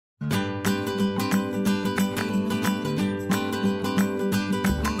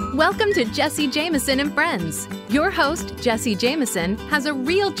Welcome to Jesse Jameson and Friends. Your host, Jesse Jameson, has a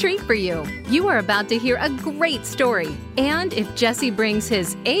real treat for you. You are about to hear a great story. And if Jesse brings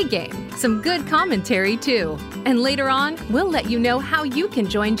his A game, some good commentary too. And later on, we'll let you know how you can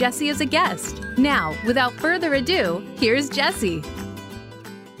join Jesse as a guest. Now, without further ado, here's Jesse.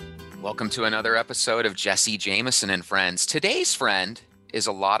 Welcome to another episode of Jesse Jameson and Friends. Today's friend is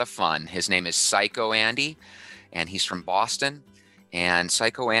a lot of fun. His name is Psycho Andy, and he's from Boston. And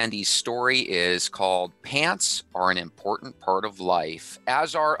Psycho Andy's story is called Pants Are an Important Part of Life,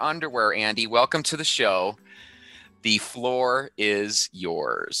 as are underwear. Andy, welcome to the show. The floor is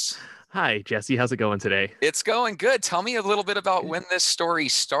yours. Hi, Jesse. How's it going today? It's going good. Tell me a little bit about when this story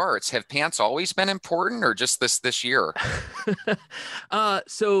starts. Have pants always been important or just this year?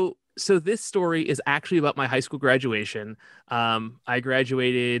 So this story is actually about my high school graduation. I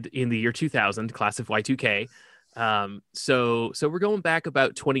graduated in the year 2000, class of Y2K. So we're going back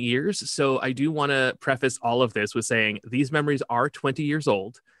about 20 years. So I do want to preface all of this with saying these memories are 20 years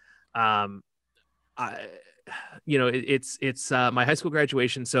old. It's my high school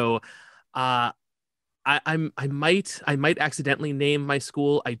graduation. So, I might accidentally name my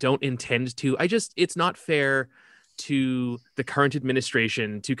school. I don't intend to. It's not fair to the current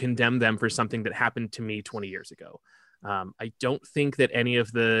administration to condemn them for something that happened to me 20 years ago. I don't think that any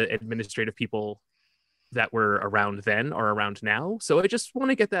of the administrative people that were around then are around now. So I just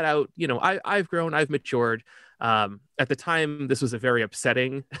want to get that out. You know, I've grown, I've matured. At the time, this was a very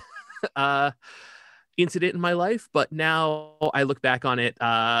upsetting incident in my life, but now I look back on it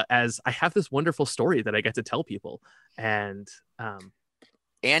as I have this wonderful story that I get to tell people. And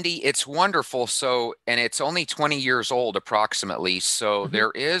Andy, it's wonderful. So, and it's only 20 years old approximately. So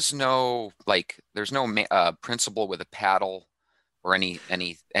there is no, there's no principal with a paddle or any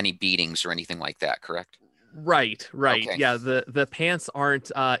beatings or anything like that, correct? Right. Okay. Yeah, the pants aren't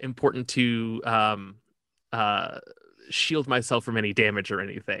important to shield myself from any damage or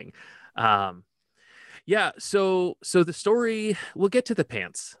anything. So the story, we'll get to the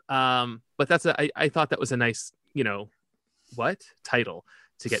pants. But I thought that was a nice, title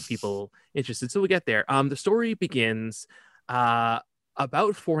to get people interested. So we get there. The story begins about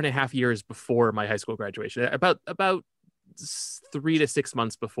 4.5 years before my high school graduation, about 3 to 6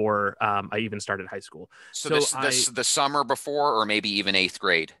 months before I even started high school. So the summer before, or maybe even 8th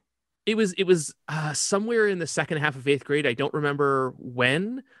grade? It was somewhere in the second half of 8th grade. I don't remember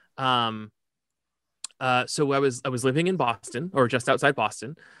when. So I was living in Boston, or just outside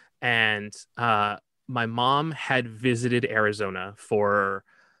Boston, and my mom had visited Arizona for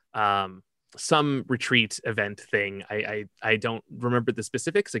some retreat event thing. I don't remember the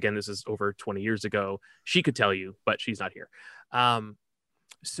specifics. Again, this is over 20 years ago. She could tell you, but she's not here.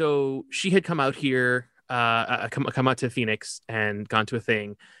 So she had come out here, come out to Phoenix and gone to a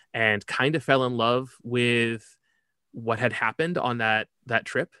thing and kind of fell in love with what had happened on that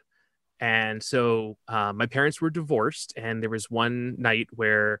trip. And so my parents were divorced, and there was one night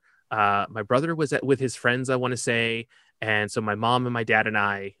where my brother was with his friends, I want to say. And so my mom and my dad and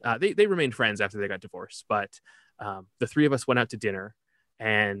I, they remained friends after they got divorced. But the three of us went out to dinner.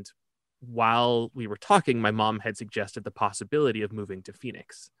 And while we were talking, my mom had suggested the possibility of moving to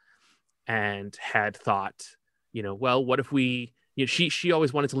Phoenix and had thought, well, what if we, she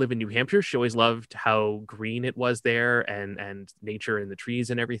always wanted to live in New Hampshire. She always loved how green it was there and nature and the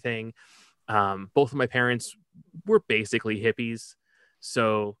trees and everything. Both of my parents were basically hippies.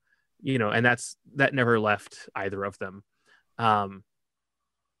 So, and that never left either of them.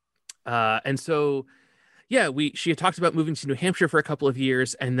 And so, she had talked about moving to New Hampshire for a couple of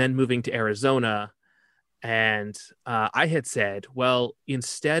years and then moving to Arizona. And I had said, well,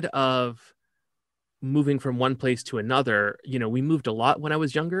 instead of moving from one place to another, we moved a lot when I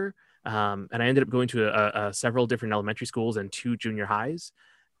was younger. And I ended up going to several different elementary schools and 2 junior highs.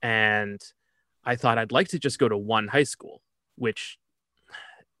 And I thought I'd like to just go to one high school, which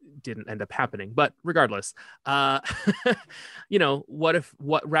didn't end up happening. But regardless, rather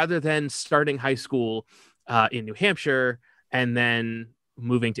than starting high school in New Hampshire and then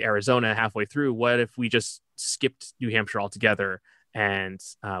moving to Arizona halfway through, what if we just skipped New Hampshire altogether and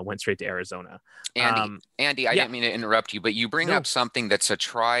went straight to Arizona? Andy, I didn't mean to interrupt you, but you bring up something that's a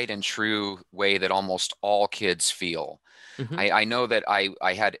tried and true way that almost all kids feel. Mm-hmm. I know that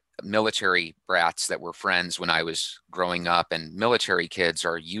I had military brats that were friends when I was growing up, and military kids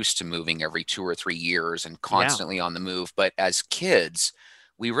are used to moving every 2 or 3 years and constantly on the move. But as kids,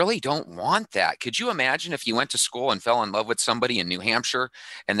 we really don't want that. Could you imagine if you went to school and fell in love with somebody in New Hampshire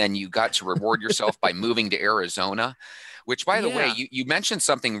and then you got to reward yourself by moving to Arizona? Which, by the way, Yeah. you mentioned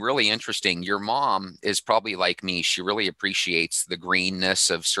something really interesting. Your mom is probably like me. She really appreciates the greenness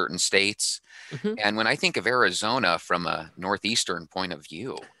of certain states. Mhm. And when I think of Arizona from a northeastern point of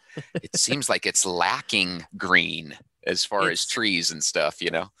view, it seems like it's lacking green as far as It's trees and stuff, you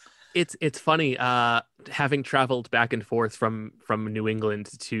know? it's funny, having traveled back and forth from New England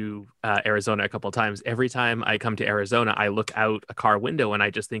to Arizona a couple of times. Every time I come to Arizona, I look out a car window and I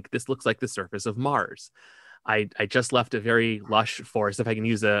just think this looks like the surface of Mars. I just left a very lush forest. If I can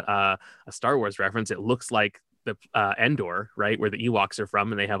use a Star Wars reference, it looks like the Endor, right, where the Ewoks are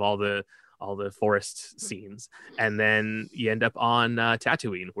from, and they have all the forest scenes. And then you end up on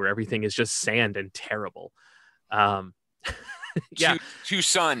Tatooine, where everything is just sand and terrible. Um, yeah, Two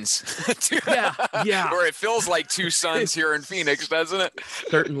suns. yeah, yeah. Or it feels like two suns here in Phoenix, doesn't it?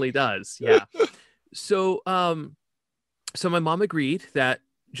 Certainly does. Yeah. So, so my mom agreed that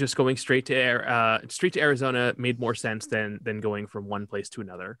just going straight to Arizona made more sense than going from one place to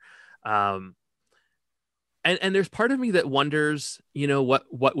another. Um, and there's part of me that wonders,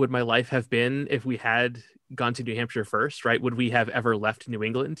 what would my life have been if we had gone to New Hampshire first, right? Would we have ever left New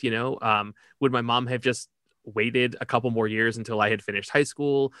England? Would my mom have just waited a couple more years until I had finished high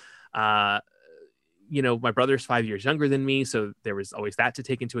school? My brother's 5 years younger than me, so there was always that to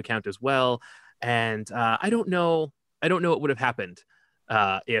take into account as well. And I don't know what would have happened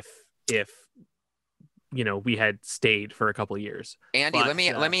if we had stayed for a couple of years. Andy, But,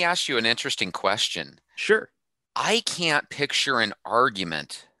 let me ask you an interesting question. Sure. I can't picture an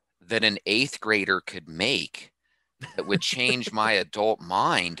argument that an eighth grader could make that would change my adult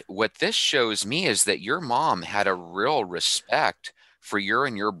mind. What this shows me is that your mom had a real respect for your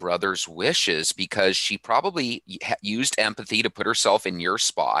and your brother's wishes, because she probably used empathy to put herself in your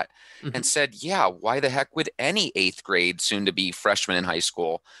spot and said, yeah, why the heck would any eighth grade, soon to be freshman in high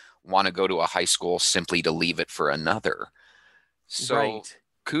school, want to go to a high school simply to leave it for another? So Right.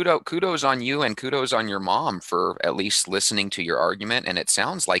 kudos on you, and kudos on your mom for at least listening to your argument. And it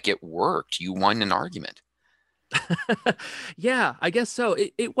sounds like it worked. You won an argument. Yeah, I guess so.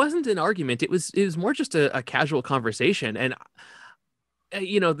 It wasn't an argument. It was more just a casual conversation. And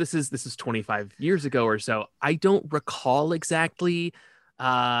this is 25 years ago or so. I don't recall exactly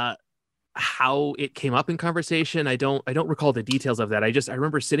how it came up in conversation. I don't recall the details of that. I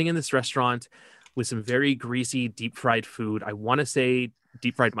remember sitting in this restaurant with some very greasy deep fried food. I want to say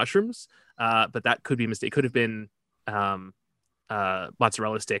deep fried mushrooms, but that could be a mistake. It could have been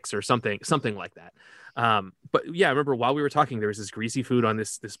mozzarella sticks or something like that. But yeah, I remember while we were talking, there was this greasy food on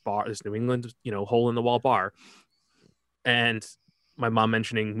this bar, this New England, hole in the wall bar, and my mom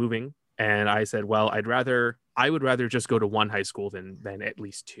mentioning moving, and I said, well, I would rather just go to one high school than at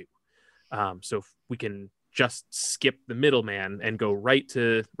least two. So if we can just skip the middleman and go right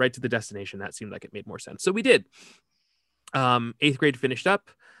to the destination, that seemed like it made more sense. So we did. Eighth grade finished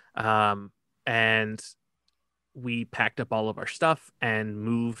up, and we packed up all of our stuff and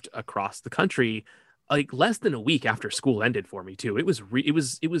moved across the country, like less than a week after school ended for me too. It was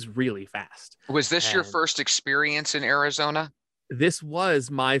really fast. Was this your first experience in Arizona? This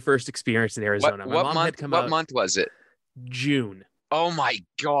was my first experience in Arizona. What month was it? June. Oh my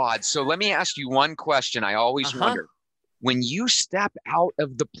God. So let me ask you one question. I always wonder, when you step out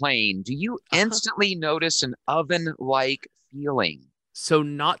of the plane, do you instantly notice an oven-like feeling? So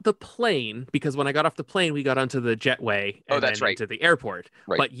not the plane, because when I got off the plane, we got onto the jetway and that's right. into the airport.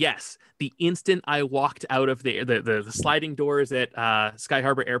 Right. But yes, the instant I walked out of the sliding doors at Sky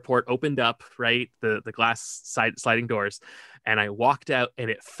Harbor Airport opened up, right? The glass sliding doors. And I walked out,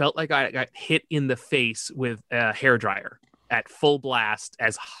 and it felt like I got hit in the face with a hairdryer at full blast,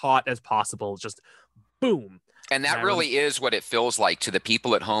 as hot as possible. Just boom. And that really is what it feels like to the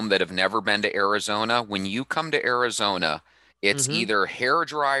people at home that have never been to Arizona. When you come to Arizona, it's either hair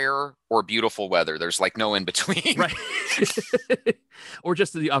dryer or beautiful weather. There's like no in between. Right. Or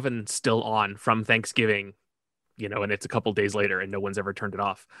just the oven still on from Thanksgiving, and it's a couple days later and no one's ever turned it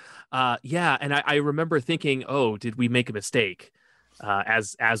off. Yeah. And I remember thinking, oh, did we make a mistake?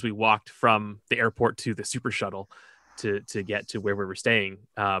 As we walked from the airport to the super shuttle to get to where we were staying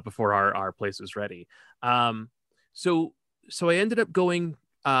before our place was ready. So I ended up going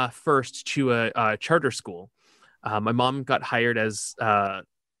first to a charter school. My mom got hired as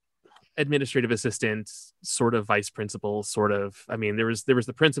administrative assistant, sort of vice principal, sort of. I mean, there was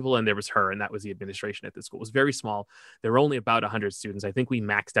the principal and there was her, and that was the administration at the school. It was very small. There were only about 100 students. I think we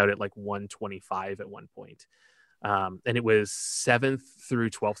maxed out at like 125 at one point. And it was 7th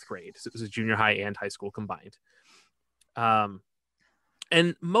through 12th grade. So it was a junior high and high school combined.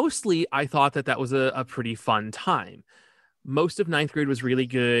 And mostly I thought that was a pretty fun time. Most of 9th grade was really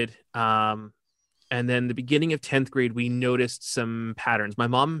good. And then the beginning of 10th grade, we noticed some patterns. My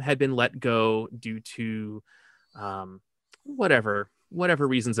mom had been let go due to whatever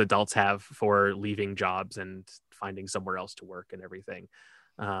reasons adults have for leaving jobs and finding somewhere else to work and everything.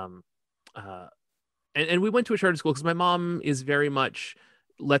 And we went to a charter school because my mom is very much,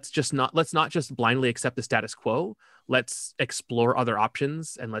 let's not just blindly accept the status quo. Let's explore other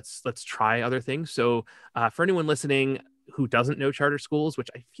options and let's try other things. So for anyone listening who doesn't know charter schools, which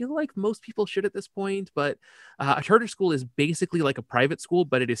I feel like most people should at this point, but a charter school is basically like a private school,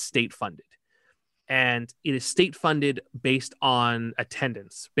 but it is state funded. And it is state funded based on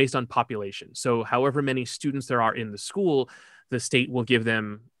attendance, based on population. So however many students there are in the school, the state will give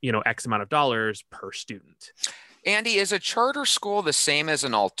them, X amount of dollars per student. Andy, is a charter school the same as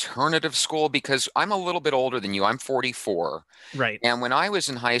an alternative school? Because I'm a little bit older than you. I'm 44. Right. And when I was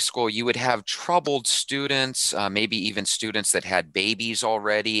in high school, you would have troubled students, maybe even students that had babies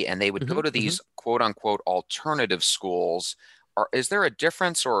already, and they would go to these quote unquote alternative schools. Is there a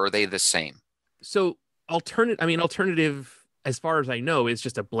difference, or are they the same? So alternative, as far as I know, is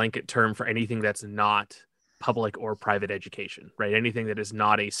just a blanket term for anything that's not public or private education, right? Anything that is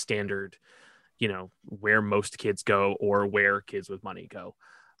not a standard, where most kids go or where kids with money go.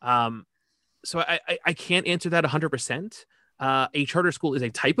 So I can't answer that 100%. A charter school is a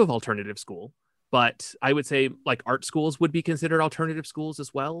type of alternative school, but I would say like art schools would be considered alternative schools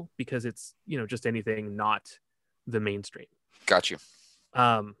as well, because it's, just anything not the mainstream. Got you.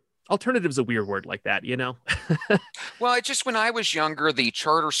 Alternative's a weird word like that, Well, when I was younger, the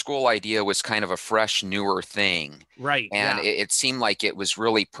charter school idea was kind of a fresh, newer thing. Right. And yeah. it seemed like it was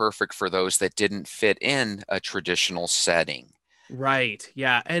really perfect for those that didn't fit in a traditional setting. Right.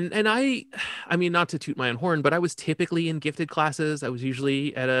 Yeah. And I mean, not to toot my own horn, but I was typically in gifted classes. I was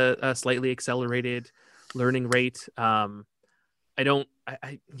usually at a slightly accelerated learning rate. I don't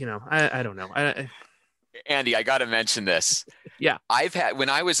know. Andy, I got to mention this. Yeah. When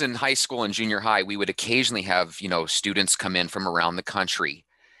I was in high school and junior high, we would occasionally have, students come in from around the country,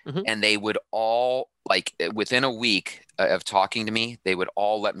 and they would all, like, within a week of talking to me, they would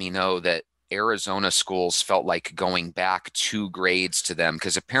all let me know that Arizona schools felt like going back 2 grades to them,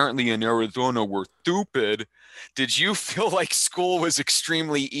 because apparently in Arizona we're stupid. Did you feel like school was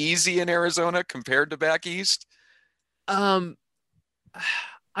extremely easy in Arizona compared to back east?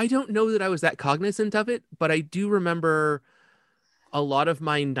 I don't know that I was that cognizant of it, but I do remember a lot of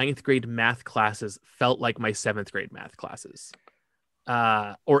my 9th grade math classes felt like my 7th grade math classes,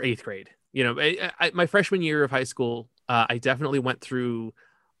 or 8th grade. My freshman year of high school, I definitely went through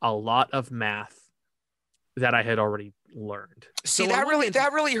a lot of math that I had already learned. See,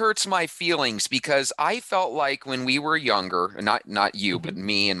 that really hurts my feelings, because I felt like when we were younger, not you, but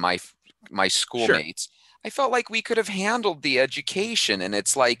me and my schoolmates. Sure. I felt like we could have handled the education, and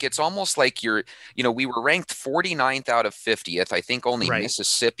it's almost like we were ranked 49th out of 50th. I think only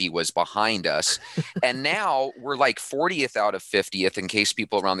Mississippi was behind us. And now we're like 40th out of 50th, in case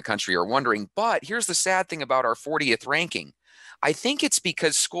people around the country are wondering. But here's the sad thing about our 40th ranking. I think it's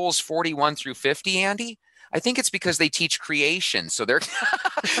because schools 41 through 50, Andy, I think it's because they teach creation. So they're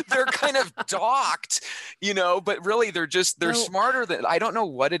kind of docked, but really they're smarter than, I don't know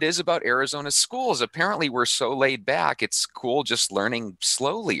what it is about Arizona schools. Apparently we're so laid back. It's cool just learning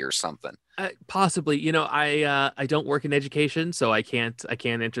slowly or something. Possibly, I don't work in education, so I can't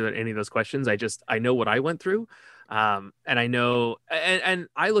answer any of those questions. I know what I went through. And I know, and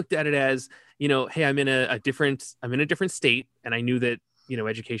I looked at it as, hey, I'm in a different state, and I knew that,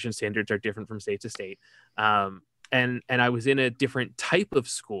 education standards are different from state to state. And I was in a different type of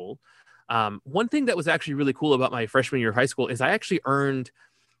school. One thing that was actually really cool about my freshman year of high school is I actually earned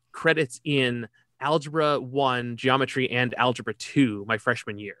credits in Algebra 1, Geometry, and Algebra 2 my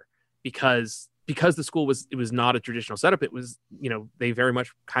freshman year, because the school was not a traditional setup. It was, they very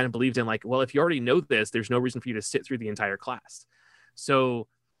much kind of believed in like, well, if you already know this, there's no reason for you to sit through the entire class. So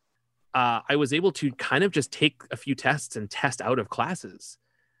I was able to kind of just take a few tests and test out of classes.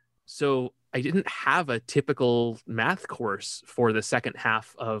 So I didn't have a typical math course for the second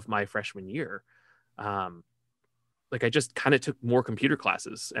half of my freshman year. I just kind of took more computer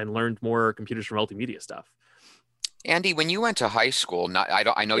classes and learned more computers for multimedia stuff. Andy, when you went to high school,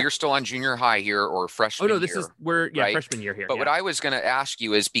 I know you're still on junior high here or freshman year. Oh, no, right? Freshman year here. But what I was going to ask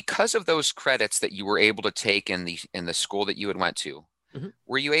you is, because of those credits that you were able to take in the school that you had went to,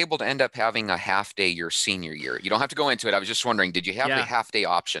 were you able to end up having a half day your senior year? You don't have to go into it. I was just wondering, did you have the half day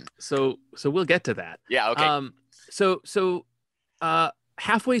option? So we'll get to that. Yeah. Okay. So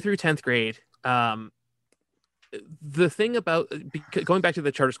halfway through 10th grade, the thing about going back to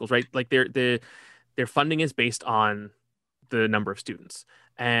the charter schools, right? Like their funding is based on the number of students.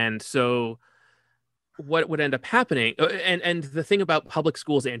 And so what would end up happening, and the thing about public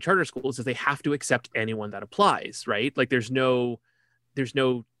schools and charter schools is they have to accept anyone that applies, right? Like there's no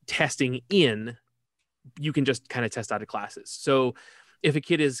testing in. You can just kind of test out of classes. So if a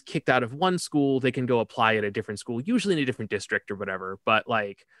kid is kicked out of one school, they can go apply at a different school, usually in a different district or whatever. But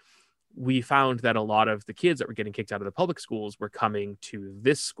like we found that a lot of the kids that were getting kicked out of the public schools were coming to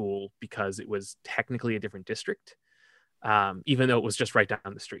this school because it was technically a different district, even though it was just right down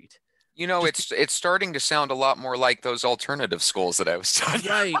the street. You know, it's starting to sound a lot more like those alternative schools that I was talking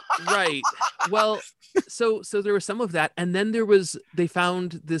about. Right. Well, so there was some of that. And then they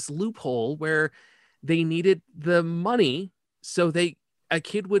found this loophole where they needed the money. So a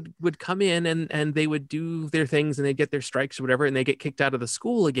kid would come in and they would do their things and they'd get their strikes or whatever, and they get kicked out of the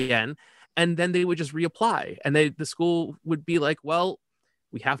school again. And then they would just reapply. And the school would be like, well,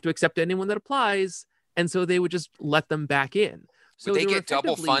 we have to accept anyone that applies. And so they would just let them back in. So would they get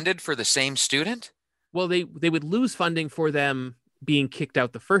double funded for the same student? Well, they would lose funding for them being kicked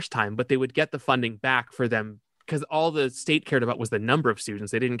out the first time, but they would get the funding back for them because all the state cared about was the number of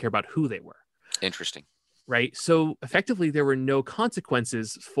students. They didn't care about who they were. Interesting. Right. So effectively, there were no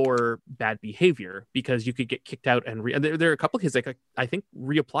consequences for bad behavior because you could get kicked out and there are a couple of kids like I think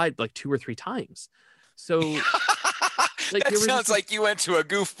reapplied like 2 or 3 times. So like, that sounds like you went to a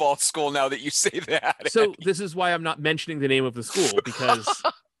goofball school now that you say that. So this is why I'm not mentioning the name of the school because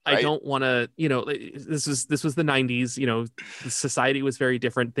right? I don't want to, this was the 90s, the society was very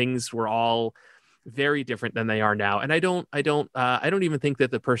different. Things were all very different than they are now. And I don't even think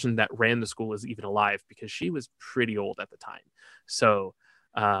that the person that ran the school is even alive because she was pretty old at the time. So,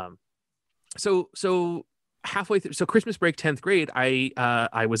 so halfway through, so Christmas break, 10th grade,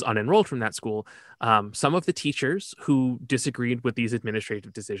 I was unenrolled from that school. Some of the teachers who disagreed with these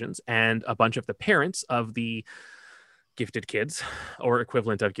administrative decisions and a bunch of the parents of the gifted kids or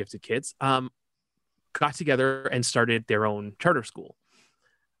equivalent of gifted kids, got together and started their own charter school.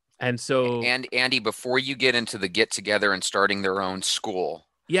 And so, and Andy, before you get into the get together and starting their own school,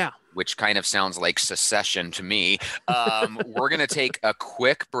 which kind of sounds like secession to me, we're going to take a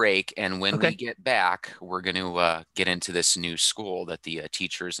quick break. And when we get back, we're going to get into this new school that the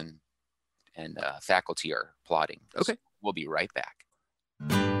teachers and faculty are plotting. Okay. So we'll be right back.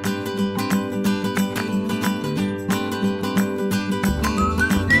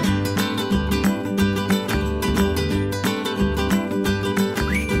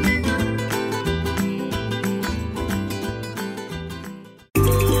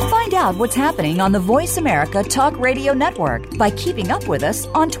 Find out what's happening on the Voice America Talk Radio Network by keeping up with us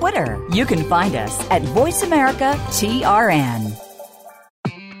on Twitter. You can find us at Voice America TRN.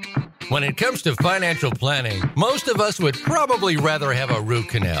 When it comes to financial planning, most of us would probably rather have a root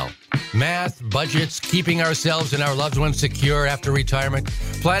canal. Math, budgets, keeping ourselves and our loved ones secure after retirement,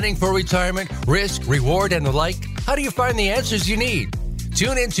 planning for retirement, risk, reward, and the like. How do you find the answers you need?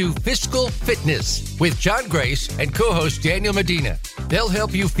 Tune into Fiscal Fitness with John Grace and co-host Daniel Medina. They'll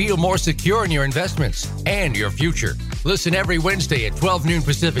help you feel more secure in your investments and your future. Listen every Wednesday at 12 noon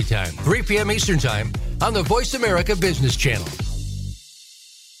Pacific Time, 3 p.m. Eastern Time on the Voice America Business Channel.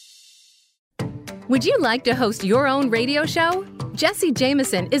 Would you like to host your own radio show? Jesse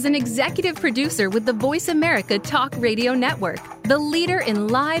Jameson is an executive producer with the Voice America Talk Radio Network, the leader in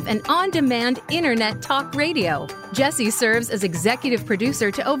live and on-demand internet talk radio. Jesse serves as executive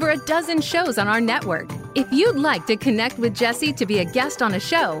producer to over a dozen shows on our network. If you'd like to connect with Jesse to be a guest on a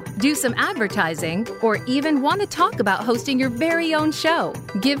show, do some advertising, or even want to talk about hosting your very own show,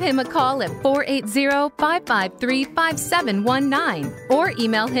 give him a call at 480-553-5719 or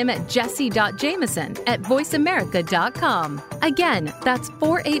email him at jesse.jameson@voiceamerica.com. Again, that's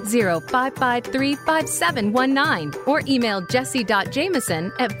 480-553-5719 or email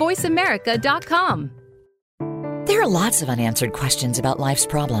jesse.jameson@voiceamerica.com. There are lots of unanswered questions about life's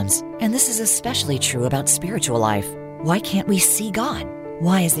problems, and this is especially true about spiritual life. Why can't we see God?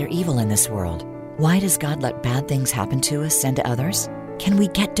 Why is there evil in this world? Why does God let bad things happen to us and to others? Can we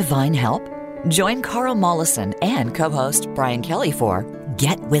get divine help? Join Carl Mollison and co-host Brian Kelly for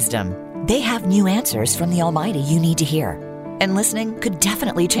Get Wisdom. They have new answers from the Almighty you need to hear. And listening could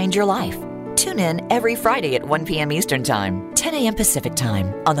definitely change your life. Tune in every Friday at 1 p.m. Eastern Time, 10 a.m. Pacific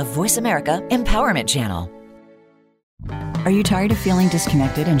Time on the Voice America Empowerment Channel. Are you tired of feeling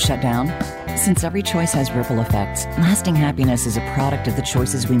disconnected and shut down? Since every choice has ripple effects, lasting happiness is a product of the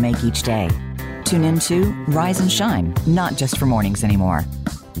choices we make each day. Tune in to Rise and Shine, not just for mornings anymore.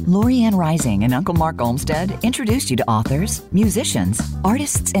 Lorianne Rising and Uncle Mark Olmsted introduced you to authors, musicians,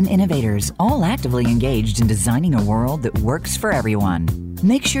 artists, and innovators, all actively engaged in designing a world that works for everyone.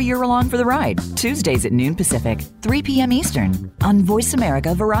 Make sure you're along for the ride, Tuesdays at noon Pacific, 3 p.m. Eastern, on Voice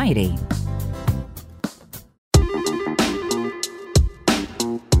America Variety.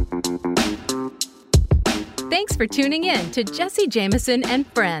 Thanks for tuning in to Jesse Jameson and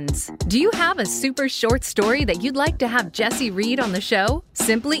Friends. Do you have a super short story that you'd like to have Jesse read on the show?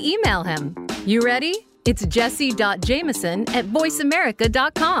 Simply email him. You ready? It's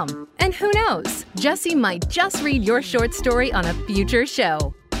jesse.jameson@voiceamerica.com. And who knows, Jesse might just read your short story on a future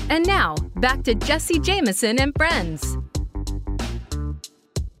show. And now, back to Jesse Jameson and Friends.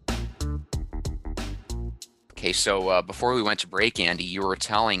 Okay, so before we went to break, Andy, you were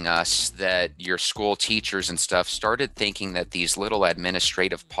telling us that your school teachers and stuff started thinking that these little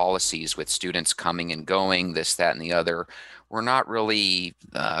administrative policies with students coming and going, this, that, and the other, were not really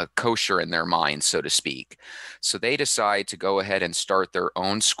kosher in their minds, so to speak. So they decide to go ahead and start their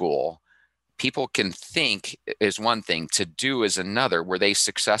own school. People can think is one thing, to do is another. Were they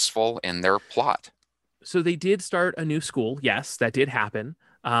successful in their plot? So they did start a new school. Yes, that did happen.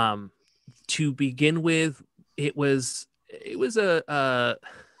 To begin with, it was a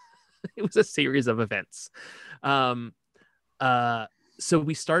series of events. So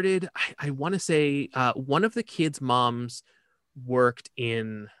we started, I want to say one of the kids' moms worked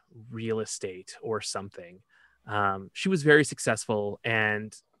in real estate or something. She was very successful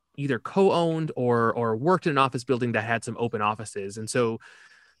and either co-owned or worked in an office building that had some open offices. And so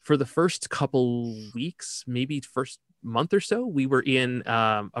for the first couple weeks, maybe first month or so, we were in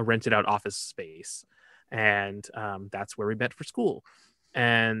a rented out office space. And that's where we met for school.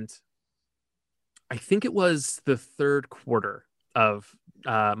 And I think it was the third quarter of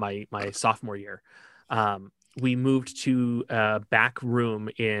my sophomore year. We moved to a back room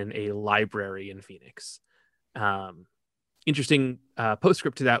in a library in Phoenix. Interesting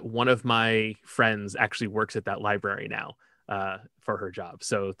postscript to that, one of my friends actually works at that library now for her job.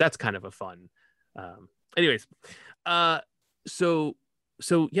 So that's kind of a fun. Anyways, so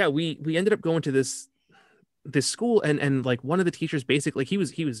yeah, we ended up going to this school and like one of the teachers, basically he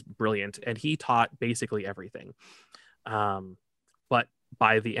was brilliant and he taught basically everything. But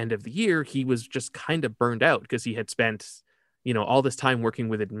by the end of the year, he was just kind of burned out because he had spent, all this time working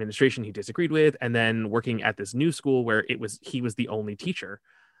with administration he disagreed with, and then working at this new school where he was the only teacher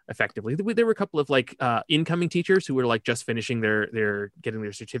effectively. There were a couple of like incoming teachers who were like just finishing their getting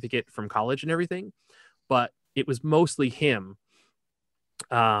their certificate from college and everything, but it was mostly him.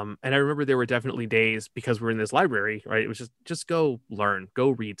 And I remember there were definitely days, because we're in this library, right? It was just go learn,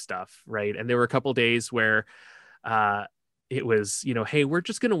 go read stuff, right? And there were a couple days where it was, hey, we're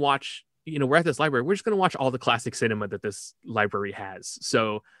just going to watch, we're at this library, we're just going to watch all the classic cinema that this library has.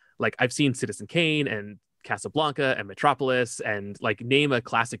 So like I've seen Citizen Kane and Casablanca and Metropolis, and like name a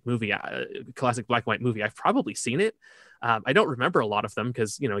classic movie, classic black and white movie. I've probably seen it. I don't remember a lot of them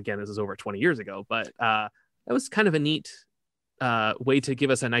because, again, this is over 20 years ago, but that was kind of a neat way to give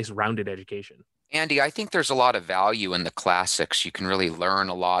us a nice rounded education. Andy, I think there's a lot of value in the classics. You can really learn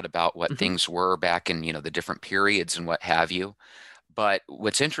a lot about what things were back in, the different periods and what have you. But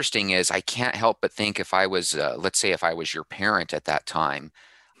what's interesting is I can't help but think if I was, let's say if I was your parent at that time,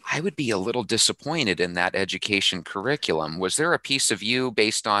 I would be a little disappointed in that education curriculum. Was there a piece of you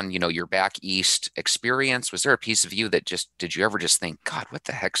based on, your back east experience? Was there a piece of you that did you ever just think, God, what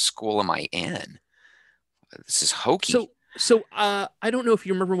the heck school am I in? This is hokey. So I don't know if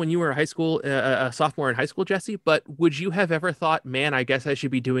you remember when you were a sophomore in high school, Jesse, but would you have ever thought, man, I guess I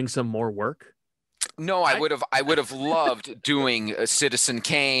should be doing some more work? No, I would have loved doing Citizen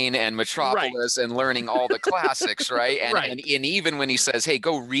Kane and Metropolis and learning all the classics, right? And even when he says, hey,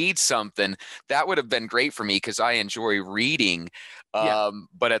 go read something, that would have been great for me because I enjoy reading.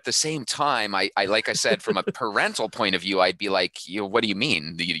 But at the same time, I like I said, from a parental point of view, I'd be like, what do you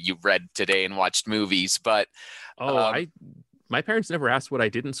mean? You read today and watched movies? But my parents never asked what I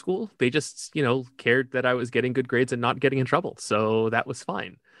did in school. They just, cared that I was getting good grades and not getting in trouble. So that was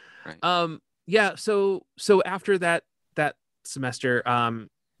fine. Right. Yeah. So after that semester,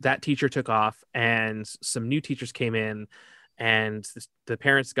 that teacher took off and some new teachers came in, and the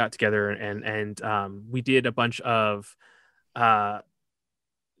parents got together and we did a bunch of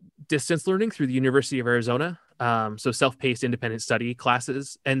distance learning through the University of Arizona. So self-paced independent study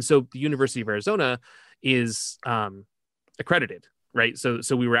classes. And so the University of Arizona is accredited, right? So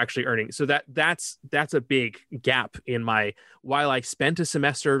we were actually earning. So that's a big gap in while I spent a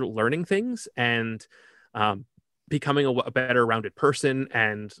semester learning things and becoming a better rounded person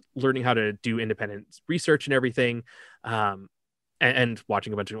and learning how to do independent research and everything, and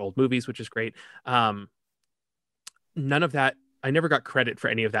watching a bunch of old movies, which is great. None of that, I never got credit for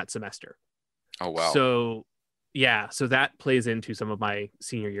any of that semester. Oh, wow. So yeah, so that plays into some of my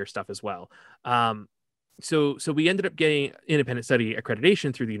senior year stuff as well. So we ended up getting independent study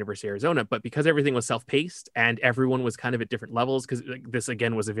accreditation through the University of Arizona, but because everything was self-paced and everyone was kind of at different levels, because this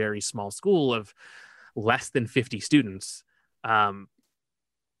again was a very small school of less than 50 students,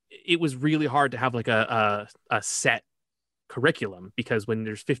 it was really hard to have like a set curriculum, because when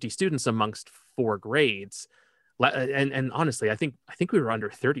there's 50 students amongst 4 grades, and honestly, I think we were under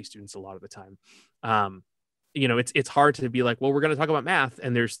 30 students a lot of the time. You know, it's hard to be like, well, we're going to talk about math,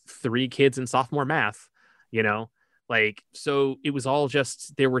 and there's 3 kids in sophomore math, you know, like, so it was all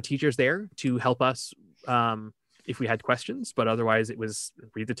just, there were teachers there to help us if we had questions, but otherwise it was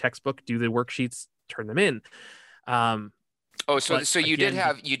read the textbook, do the worksheets, turn them in. So you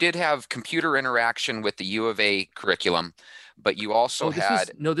did have computer interaction with the U of A curriculum, but you also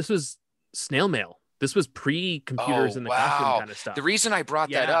this was snail mail. This was pre-computers in the classroom kind of stuff. The reason I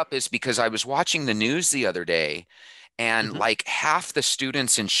brought that up is because I was watching the news the other day, and like half the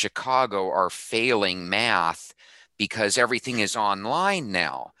students in Chicago are failing math because everything is online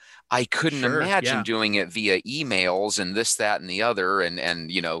now. I couldn't imagine doing it via emails and this, that, and the other.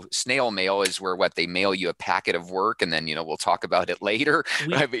 And, you know, snail mail is where they mail you a packet of work, and then, you know, we'll talk about it later.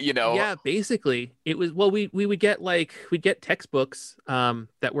 Yeah, basically it was, well, we would get we'd get textbooks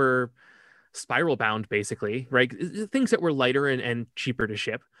that were spiral bound, basically, right? Things that were lighter and cheaper to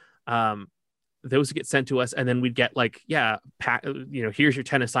ship. Those get sent to us, and then we'd get here's your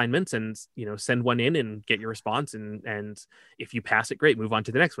 10 assignments, and, you know, send one in and get your response, and if you pass it, great, move on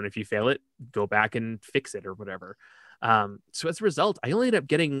to the next one. If you fail it, go back and fix it or whatever. So as a result, I only ended up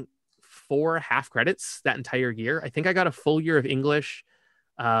getting 4 half credits that entire year. I think I got a full year of English.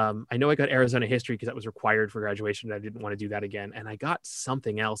 I know I got Arizona history because that was required for graduation, and I didn't want to do that again. And I got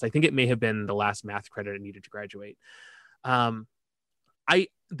something else. I think it may have been the last math credit I needed to graduate.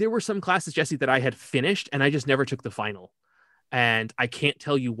 There were some classes, Jesse, that I had finished, and I just never took the final. And I can't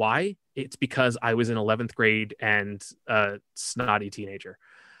tell you why. It's because I was in 11th grade and a snotty teenager.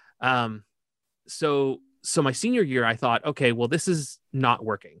 So my senior year, I thought, okay, well, this is not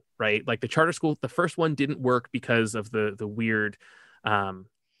working, right? Like the charter school, the first one didn't work because of the weird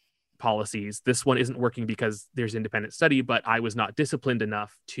policies. This one isn't working because there's independent study, but I was not disciplined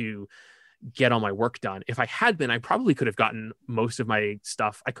enough to get all my work done. If I had been, I probably could have gotten most of my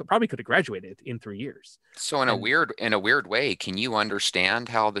stuff. I probably could have graduated in 3 years. So in a weird way, can you understand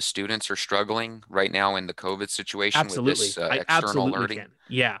how the students are struggling right now in the COVID situation? Absolutely. With this external learning? Can.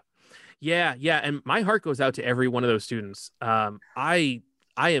 Yeah. And my heart goes out to every one of those students. I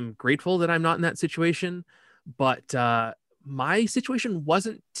am grateful that I'm not in that situation, but my situation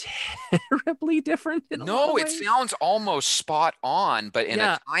wasn't terribly different. No, it sounds almost spot on, but in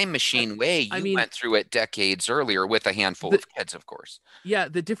a time machine way, you went through it decades earlier with a handful of kids, of course. Yeah,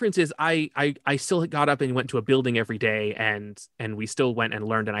 the difference is I still got up and went to a building every day, and we still went and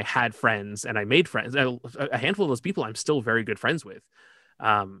learned, and I had friends, and I made friends. A handful of those people I'm still very good friends with.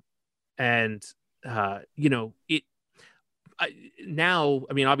 You know, now,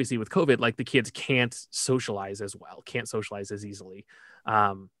 I mean, obviously with COVID, like the kids can't socialize as well, can't socialize as easily.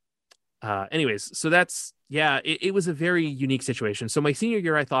 Anyways, so that's, it was a very unique situation. So my senior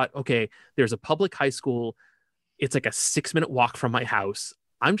year, I thought, okay, there's a public high school. It's like a 6-minute walk from my house.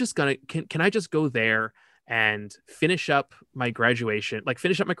 I'm just can I just go there and finish up my graduation, like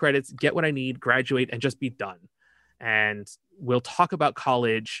finish up my credits, get what I need, graduate, and just be done. And we'll talk about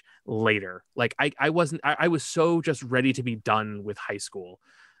college later. Like I was so just ready to be done with high school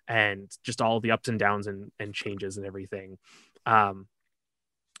and just all the ups and downs and changes and everything.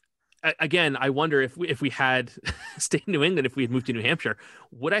 Again, I wonder if we had stayed in New England, if we had moved to New Hampshire,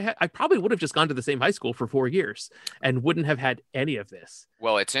 I probably would have just gone to the same high school for 4 years and wouldn't have had any of this.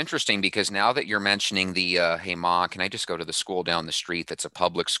 Well, it's interesting because now that you're mentioning the, hey, Ma, can I just go to the school down the street that's a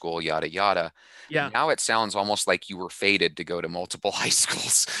public school, yada, yada. Yeah. Now it sounds almost like you were fated to go to multiple high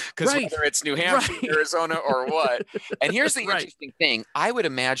schools because whether it's New Hampshire, Arizona, or what. And here's the interesting thing. I would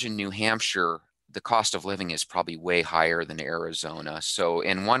imagine New Hampshire, the cost of living is probably way higher than Arizona. So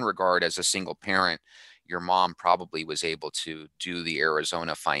in one regard, as a single parent, your mom probably was able to do the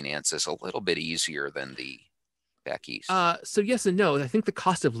Arizona finances a little bit easier than the back east. So yes and no. I think the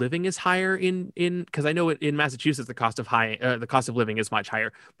cost of living is higher in because I know in Massachusetts the cost of living is much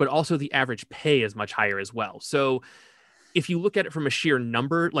higher, but also the average pay is much higher as well. So if you look at it from a sheer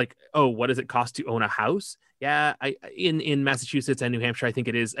number, like, oh, what does it cost to own a house? Yeah, in Massachusetts and New Hampshire, I think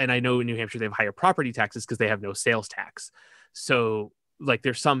it is. And I know in New Hampshire, they have higher property taxes because they have no sales tax. So like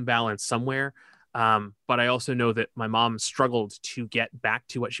there's some balance somewhere. But I also know that my mom struggled to get back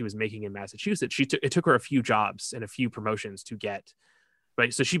to what she was making in Massachusetts. It took her a few jobs and a few promotions to get,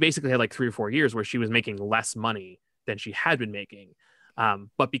 right? So she basically had like 3 or 4 years where she was making less money than she had been making.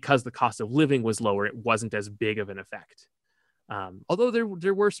 But because the cost of living was lower, it wasn't as big of an effect. Although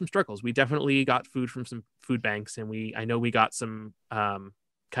there were some struggles. We definitely got food from some food banks, and I know we got some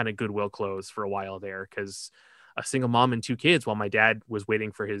kind of goodwill close for a while there, because a single mom and 2 kids while my dad was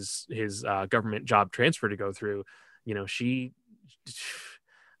waiting for his government job transfer to go through, she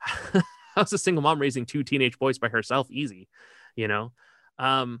I was a single mom raising 2 teenage boys by herself, easy,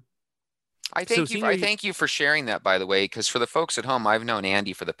 I thank you for sharing that, by the way, because for the folks at home, I've known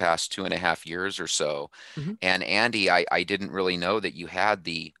Andy for the past 2.5 years or so. Mm-hmm. And Andy, I didn't really know that you had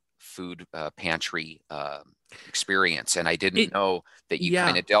the food pantry experience. And I didn't know that you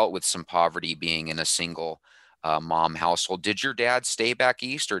kind of dealt with some poverty being in a single mom household. Did your dad stay back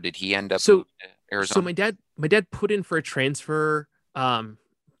east, or did he end up in Arizona? So my dad put in for a transfer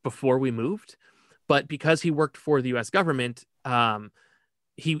before we moved, but because he worked for the U.S. government,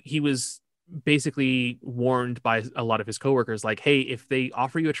 he was basically warned by a lot of his coworkers, like, hey, if they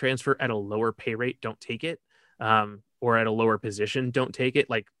offer you a transfer at a lower pay rate, don't take it, or at a lower position, don't take it,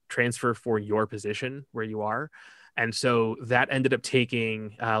 like transfer for your position where you are. And so that ended up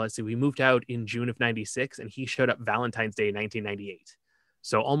taking, we moved out in June of 96, and he showed up Valentine's Day 1998.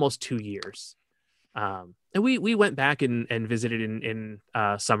 So almost 2 years. And we went back and visited in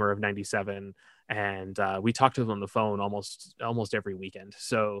summer of 97, and we talked to him on the phone almost every weekend.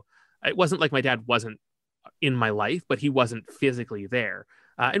 So it wasn't like my dad wasn't in my life, but he wasn't physically there.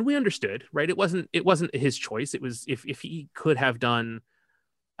 And we understood, right? It wasn't his choice. It was if he could have done,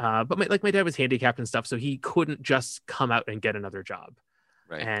 but my dad was handicapped and stuff, so he couldn't just come out and get another job.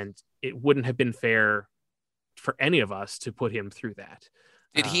 Right. And it wouldn't have been fair for any of us to put him through that.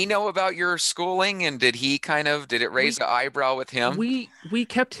 Did he know about your schooling, and did it raise an eyebrow with him? We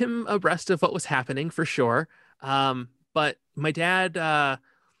kept him abreast of what was happening for sure. But my dad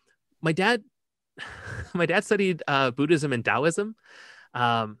studied Buddhism and Taoism,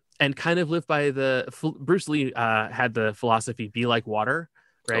 and kind of lived by Bruce Lee had the philosophy, be like water,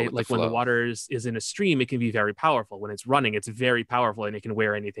 right? Like when the water is in a stream, it can be very powerful. When it's running, it's very powerful and it can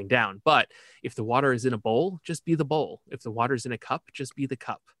wear anything down. But if the water is in a bowl, just be the bowl. If the water's in a cup, just be the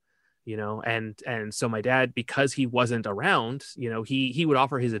cup, and so my dad, because he wasn't around, he would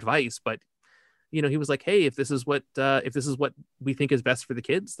offer his advice, but he was like, hey, if this is what we think is best for the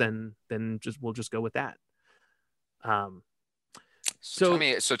kids, then we'll just go with that.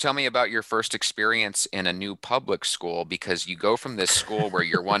 So tell me about your first experience in a new public school, because you go from this school where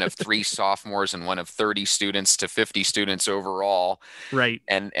you're one of 3 sophomores and one of 30 students to 50 students overall. Right.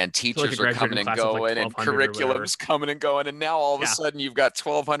 And teachers are coming and going, and curriculum's coming and going. And now all of a sudden you've got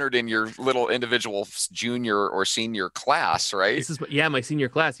 1,200 in your little individual junior or senior class, right? This is my senior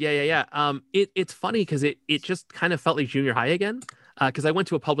class. Yeah. It's funny because it just kind of felt like junior high again. Because I went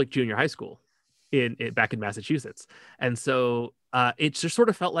to a public junior high school back in Massachusetts. And so it just sort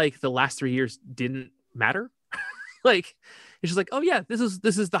of felt like the last 3 years didn't matter. Like, it's just like, oh yeah, this is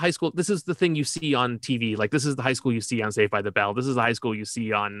the high school. This is the thing you see on TV. Like, this is the high school you see on Saved by the Bell. This is the high school you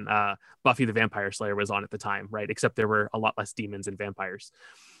see on Buffy the Vampire Slayer was on at the time, right? Except there were a lot less demons and vampires.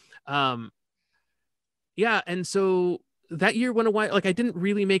 Yeah. And so that year went away. Like, I didn't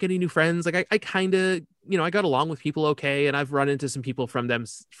really make any new friends. Like, I kind of, I got along with people okay. And I've run into some people from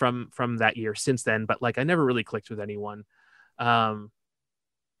that year since then, but like, I never really clicked with anyone. 1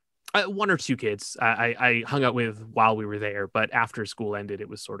 or 2 kids I hung out with while we were there, but after school ended, it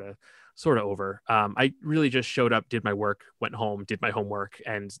was sort of over. I really just showed up, did my work, went home, did my homework,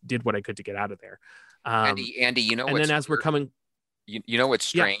 and did what I could to get out of there. Andy, and then as we're coming, what's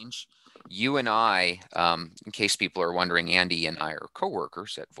strange? Yeah. You and I, in case people are wondering, Andy and I are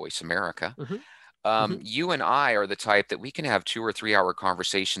coworkers at Voice America. Mm-hmm. You and I are the type that we can have 2 or 3 hour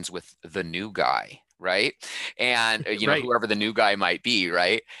conversations with the new guy, right? And right. Whoever the new guy might be,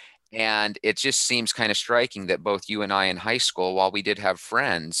 right? And it just seems kind of striking that both you and I in high school, while we did have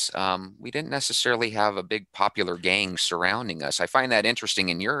friends, we didn't necessarily have a big popular gang surrounding us. I find that interesting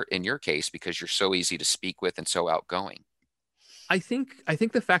in your case, because you're so easy to speak with and so outgoing. I think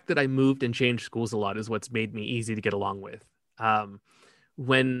the fact that I moved and changed schools a lot is what's made me easy to get along with.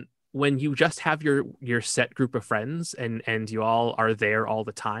 When you just have your set group of friends and you all are there all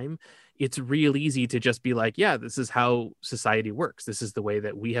the time, it's real easy to just be like, yeah, this is how society works. This is the way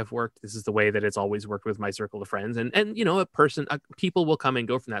that we have worked. This is the way that it's always worked with my circle of friends. And people will come and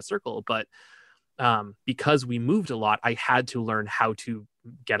go from that circle. But because we moved a lot, I had to learn how to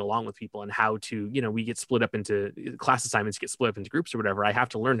get along with people and how to, we get split up into class assignments, get split up into groups or whatever. I have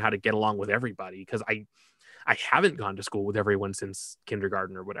to learn how to get along with everybody, because I haven't gone to school with everyone since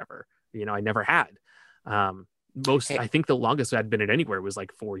kindergarten or whatever. I never had. I think the longest I'd been at anywhere was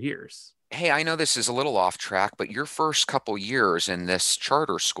like 4 years. Hey, I know this is a little off track, but your first couple years in this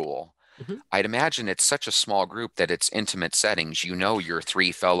charter school, I'd imagine it's such a small group that it's intimate settings. You know your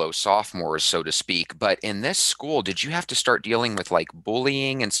 3 fellow sophomores, so to speak. But in this school, did you have to start dealing with like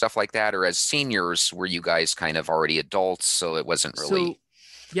bullying and stuff like that? Or as seniors, were you guys kind of already adults, so it wasn't really... So,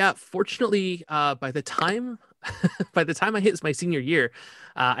 yeah, fortunately, by the time I hit my senior year,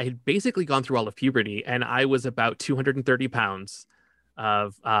 I had basically gone through all of puberty, and I was about 230 pounds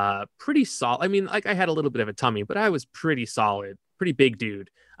of pretty solid. I mean, like I had a little bit of a tummy, but I was pretty solid, pretty big dude.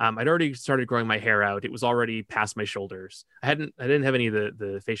 I'd already started growing my hair out. It was already past my shoulders. I didn't have any of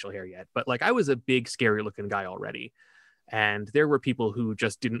the facial hair yet, but like I was a big, scary looking guy already. And there were people who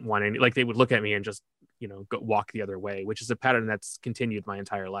just didn't want any, like they would look at me and just, walk the other way, which is a pattern that's continued my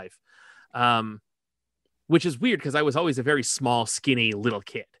entire life. Which is weird because I was always a very small, skinny little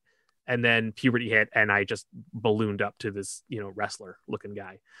kid. And then puberty hit and I just ballooned up to this, wrestler looking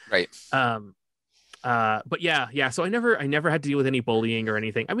guy. Right. But yeah. So I never had to deal with any bullying or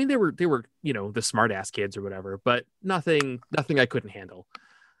anything. I mean, they were, the smart ass kids or whatever, but nothing I couldn't handle.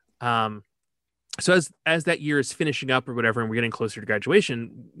 So as that year is finishing up or whatever, and we're getting closer to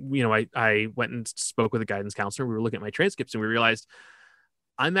graduation, I went and spoke with a guidance counselor. We were looking at my transcripts and we realized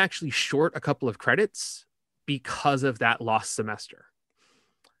I'm actually short a couple of credits because of that lost semester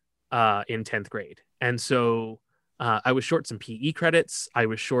in 10th grade. And so I was short some PE credits. I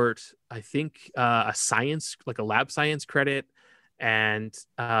was short, I think, a science, like a lab science credit, and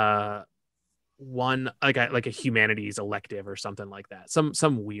one like a humanities elective or something like that.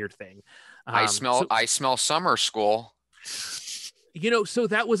 Some weird thing. I smell summer school. So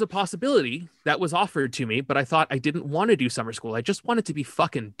that was a possibility that was offered to me, but I thought I didn't want to do summer school. I just wanted to be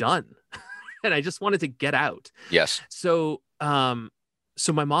fucking done. And I just wanted to get out. Yes. So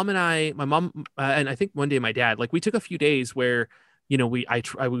my mom and I think one day my dad, like we took a few days where, we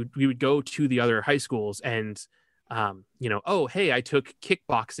would go to the other high schools and, oh, hey, I took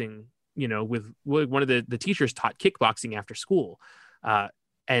kickboxing, with one of the teachers taught kickboxing after school.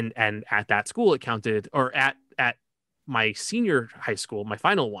 And at that school it counted, or at my senior high school, my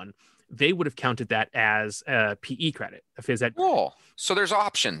final one, they would have counted that as a PE credit, a phys ed. Oh, so there's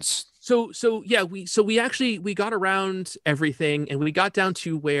options. So yeah, we got around everything and we got down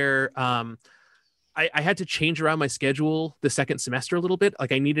to where I had to change around my schedule the second semester a little bit.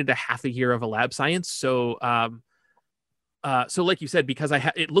 Like I needed a half a year of a lab science. So like you said, because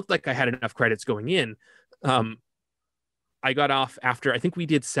it looked like I had enough credits going in, I got off after, I think we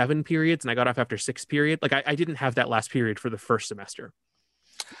did 7 periods and I got off after 6 period. Like I didn't have that last period for the first semester.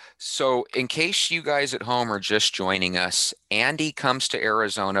 So in case you guys at home are just joining us, Andy comes to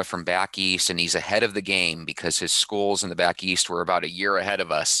Arizona from back east and he's ahead of the game because his schools in the back east were about a year ahead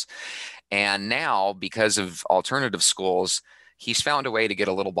of us. And now, because of alternative schools, he's found a way to get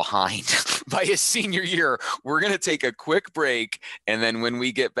a little behind by his senior year. We're going to take a quick break. And then when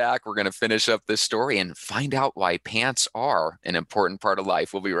we get back, we're going to finish up this story and find out why pants are an important part of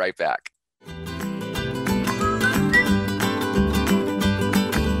life. We'll be right back.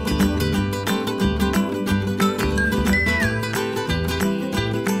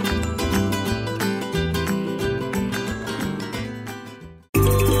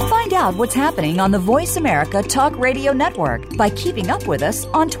 Find out what's happening on the Voice America Talk Radio Network by keeping up with us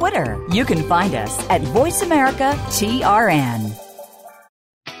on Twitter. You can find us at Voice America TRN.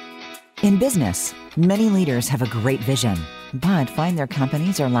 In business, many leaders have a great vision, but find their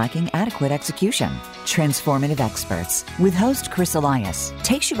companies are lacking adequate execution. Transformative Experts with host Chris Elias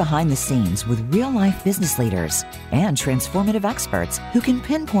takes you behind the scenes with real-life business leaders and transformative experts who can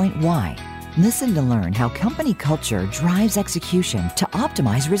pinpoint why. Listen to learn how company culture drives execution to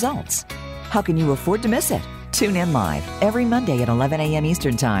optimize results. How can you afford to miss it? Tune in live every Monday at 11 a.m.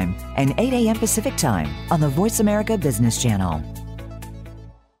 Eastern Time and 8 a.m. Pacific Time on the Voice America Business Channel.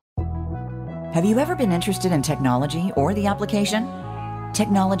 Have you ever been interested in technology or the application?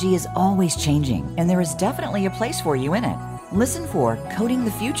 Technology is always changing, and there is definitely a place for you in it. Listen for Coding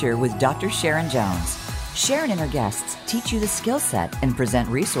the Future with Dr. Sharon Jones. Sharon and her guests teach you the skill set and present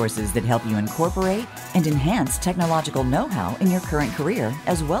resources that help you incorporate and enhance technological know-how in your current career,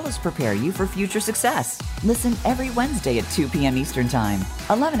 as well as prepare you for future success. Listen every Wednesday at 2 p.m. Eastern Time,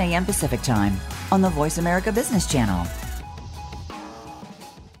 11 a.m. Pacific Time on the Voice America Business Channel.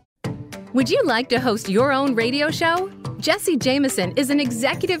 Would you like to host your own radio show? Jesse Jameson is an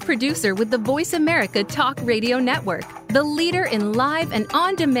executive producer with the Voice America Talk Radio Network, the leader in live and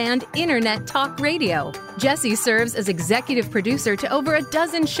on-demand internet talk radio. Jesse serves as executive producer to over a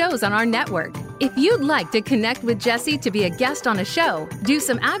dozen shows on our network. If you'd like to connect with Jesse to be a guest on a show, do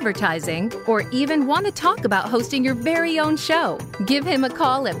some advertising, or even want to talk about hosting your very own show, give him a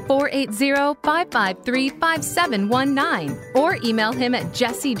call at 480-553-5719 or email him at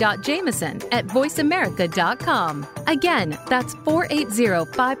jesse.jameson@voiceamerica.com. Again, that's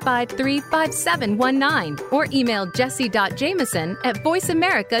 480-553-5719 or email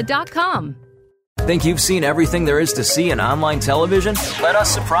jesse.jameson@voiceamerica.com. Think you've seen everything there is to see in online television? Let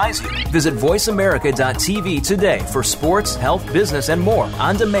us surprise you. Visit voiceamerica.tv today for sports, health, business, and more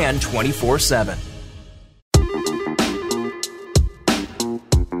on demand 24/7.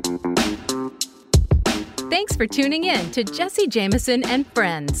 Thanks for tuning in to Jesse Jameson and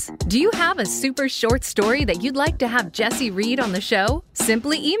Friends. Do you have a super short story that you'd like to have Jesse read on the show?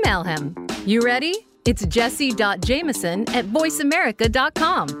 Simply email him. You ready? It's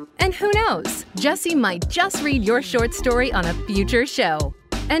jesse.jameson@voiceamerica.com. And who knows, Jesse might just read your short story on a future show.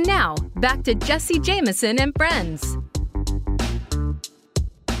 And now, back to Jesse Jameson and Friends.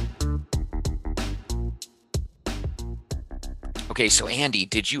 Okay, so Andy,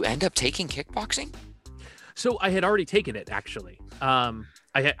 did you end up taking kickboxing? So I had already taken it, actually. I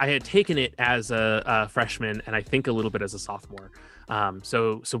had taken it as a freshman and I think a little bit as a sophomore.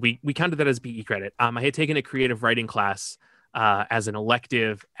 So we counted that as BE credit. I had taken a creative writing class as an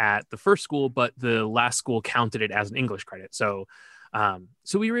elective at the first school, but the last school counted it as an English credit. So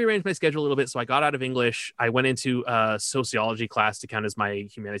we rearranged my schedule a little bit. So I got out of English. I went into a sociology class to count as my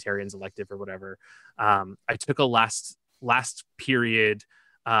humanitarians elective or whatever. I took a last period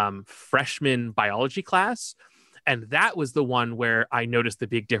freshman biology class. And that was the one where I noticed the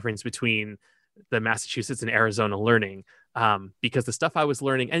big difference between the Massachusetts and Arizona learning, because the stuff I was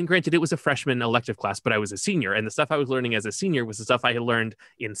learning, and granted, it was a freshman elective class, but I was a senior. And the stuff I was learning as a senior was the stuff I had learned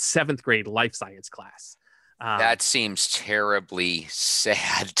in 7th grade life science class. That seems terribly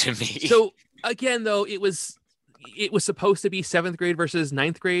sad to me. So again, though, it was supposed to be 7th grade versus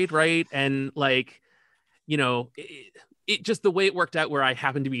 9th grade, right? And like, you know, it just the way it worked out where I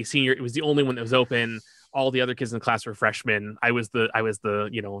happened to be a senior, it was the only one that was open. All the other kids in the class were freshmen. I was the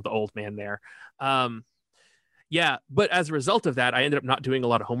you know, the old man there. Yeah, but as a result of that, I ended up not doing a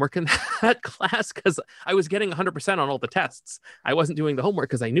lot of homework in that class because I was getting 100% on all the tests. I wasn't doing the homework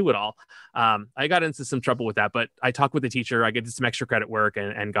because I knew it all. I got into some trouble with that, but I talked with the teacher. I did some extra credit work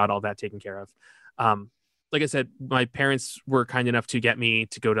and got all that taken care of. Like I said, my parents were kind enough to get me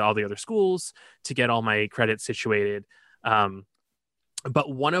to go to all the other schools to get all my credits situated.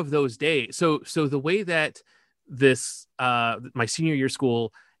 But one of those days, so the way that this my senior year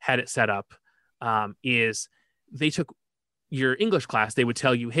school had it set up is they took your English class. They would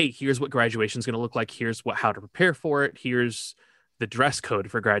tell you, hey, here's what graduation is going to look like. Here's how to prepare for it. Here's the dress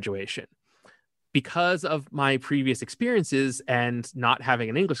code for graduation. Because of my previous experiences and not having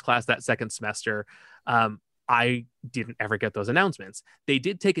an English class that second semester, I didn't ever get those announcements. They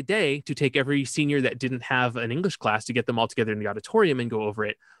did take a day to take every senior that didn't have an English class to get them all together in the auditorium and go over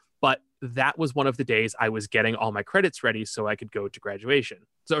it. But that was one of the days I was getting all my credits ready so I could go to graduation.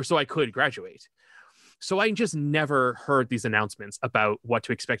 So I could graduate. So I just never heard these announcements about what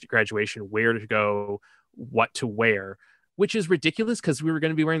to expect at graduation, where to go, what to wear, which is ridiculous because we were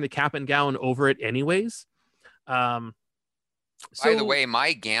going to be wearing the cap and gown over it anyways. By the way,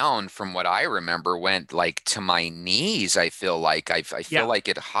 my gown, from what I remember, went like to my knees. I feel like I feel like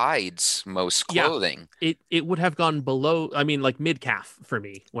it hides most clothing. Yeah, it would have gone below. I mean, like mid calf for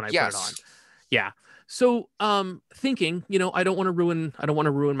me when I put it on. Yeah. So, thinking, you know, I don't want to ruin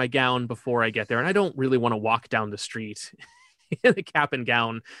my gown before I get there, and I don't really want to walk down the street in a cap and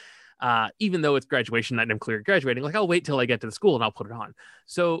gown. Even though it's graduation night and I'm clearly graduating, like I'll wait till I get to the school and I'll put it on.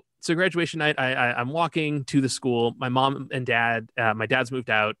 So graduation night, I'm walking to the school. My mom and dad, my dad's moved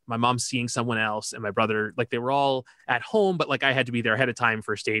out. My mom's seeing someone else, and my brother, like they were all at home, but like I had to be there ahead of time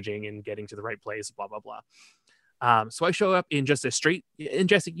for staging and getting to the right place, blah, blah, blah. So I show up in just a straight, and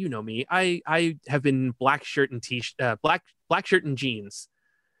Jesse, you know me, I have been black shirt and black shirt and jeans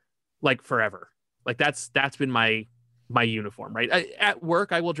like forever. Like that's been my uniform, right? At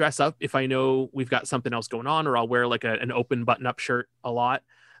work, I will dress up if I know we've got something else going on, or I'll wear like an open button-up shirt a lot.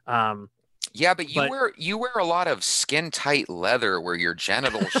 Yeah, but you wear a lot of skin tight leather where your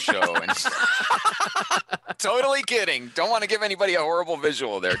genitals show. And totally kidding. Don't want to give anybody a horrible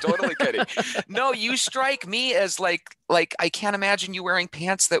visual there. Totally kidding. No, you strike me as like I can't imagine you wearing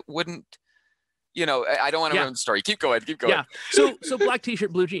pants that wouldn't. You know, I don't want to ruin the story. Keep going. Yeah. So black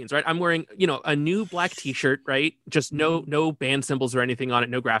t-shirt, blue jeans, right? I'm wearing, you know, a new black t-shirt, right? Just no band symbols or anything on it,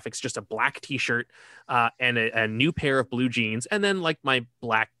 no graphics, just a black t-shirt and a new pair of blue jeans, and then like my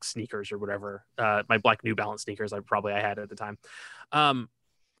black sneakers or whatever, my black New Balance sneakers I had at the time.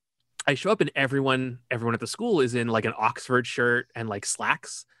 I show up and everyone at the school is in like an Oxford shirt and like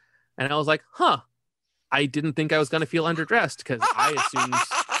slacks. And I was like, I didn't think I was going to feel underdressed because I assumed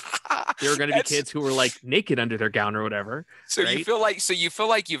there were going to be kids who were like naked under their gown or whatever. So right? you feel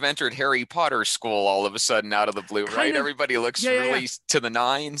like you've entered Harry Potter school all of a sudden out of the blue, right? Everybody looks really to the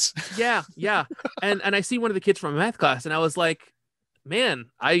nines. Yeah. And I see one of the kids from a math class and I was like, man,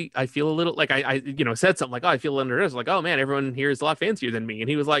 I feel a little like I said something like, oh, I feel underdressed. Like, oh man, everyone here is a lot fancier than me. And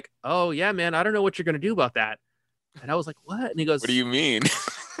he was like, oh yeah, man, I don't know what you're going to do about that. And I was like, what? And he goes, what do you mean?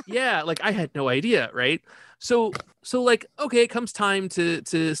 Yeah, like I had no idea, right? So like, okay, it comes time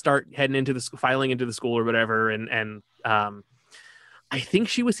to start heading into the filing into the school or whatever, and I think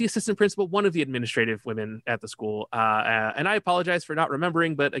she was the assistant principal, one of the administrative women at the school, and I apologize for not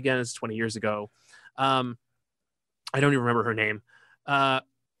remembering, but again, it's 20 years ago. I don't even remember her name.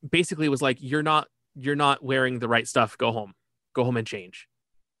 Basically, it was like, you're not wearing the right stuff. Go home and change.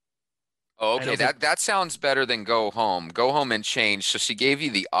 Oh, okay, that sounds better than go home. Go home and change. So she gave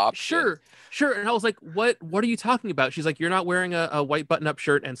you the option. Sure. And I was like, what are you talking about? She's like, you're not wearing a white button-up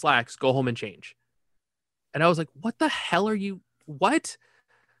shirt and slacks. Go home and change. And I was like, what the hell are you? What?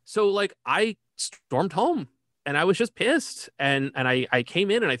 So like, I stormed home and I was just pissed. And I came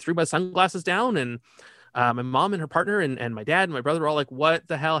in and I threw my sunglasses down, and my mom and her partner and my dad and my brother were all like, what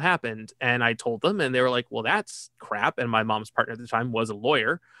the hell happened? And I told them, and they were like, well, that's crap. And my mom's partner at the time was a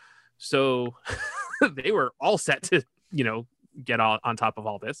lawyer. So they were all set to, get on top of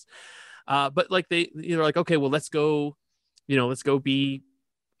all this. But like they're like, okay, well, let's go be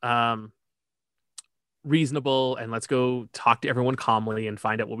reasonable and let's go talk to everyone calmly and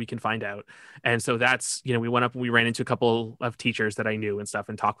find out what we can find out. And so that's, we went up and we ran into a couple of teachers that I knew and stuff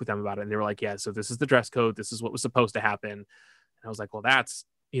and talked with them about it. And they were like, yeah, so this is the dress code. This is what was supposed to happen. And I was like, well, that's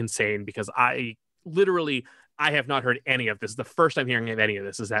insane, because I have not heard any of this. The first I'm hearing of any of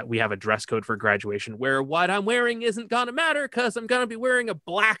this is that we have a dress code for graduation where what I'm wearing isn't going to matter because I'm going to be wearing a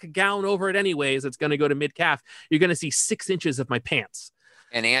black gown over it anyways. It's going to go to mid-calf. You're going to see 6 inches of my pants.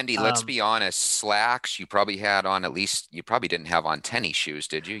 And Andy, let's be honest, slacks, you probably had on you probably didn't have on tennis shoes,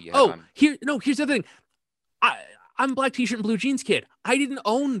 did you? Here's the thing. I'm black t-shirt and blue jeans kid. I didn't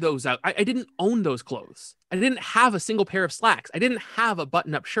own those out. I didn't own those clothes. I didn't have a single pair of slacks. I didn't have a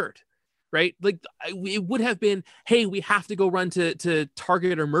button-up shirt. Right? Like it would have been, hey, we have to go run to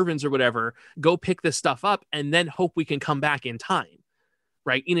Target or Mervyn's or whatever, go pick this stuff up and then hope we can come back in time.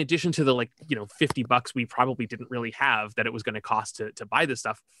 Right. In addition to the $50 we probably didn't really have that it was going to cost to buy this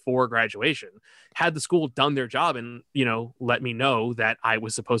stuff for graduation. Had the school done their job and, let me know that I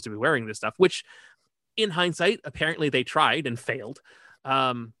was supposed to be wearing this stuff, which in hindsight, apparently they tried and failed.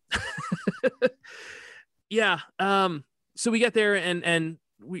 Yeah. So we get there and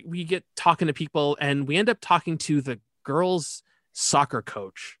we get talking to people, and we end up talking to the girls' soccer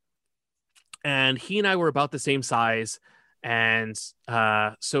coach, and he and I were about the same size. And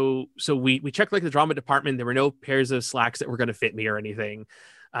so we checked like the drama department. There were no pairs of slacks that were going to fit me or anything.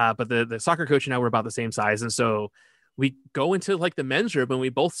 But the soccer coach and I were about the same size. And so we go into like the men's room and we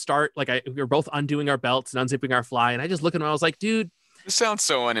both start we were both undoing our belts and unzipping our fly. And I just looked at him. I was like, dude, this sounds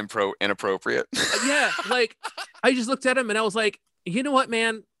so inappropriate. Yeah. Like I just looked at him and I was like, you know what,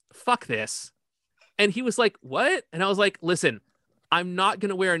 man, fuck this. And he was like, what? And I was like, listen, I'm not going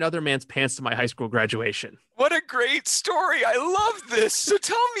to wear another man's pants to my high school graduation. What a great story. I love this. So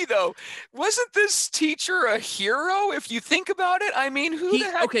tell me though, wasn't this teacher a hero if you think about it? I mean, who the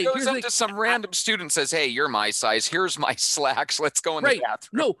heck goes up to some random student and says, hey, you're my size. Here's my slacks. Let's go in the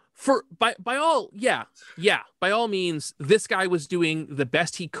bathroom. No, by all means, this guy was doing the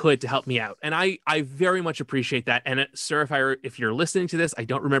best he could to help me out. And I very much appreciate that. And sir, if you're listening to this, I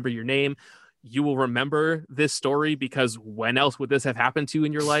don't remember your name. You will remember this story because when else would this have happened to you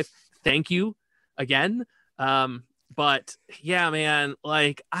in your life? Thank you again. But yeah, man,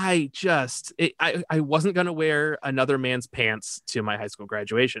 like I wasn't going to wear another man's pants to my high school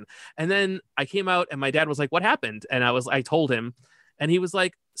graduation. And then I came out and my dad was like, what happened? And I told him, and he was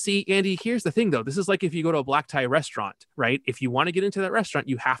like, see, Andy, here's the thing though. This is like if you go to a black tie restaurant, right? If you want to get into that restaurant,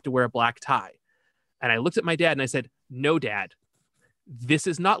 you have to wear a black tie. And I looked at my dad and I said, no, Dad, this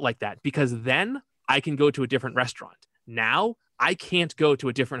is not like that, because then I can go to a different restaurant. Now I can't go to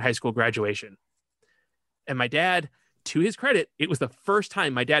a different high school graduation. And my dad, to his credit, it was the first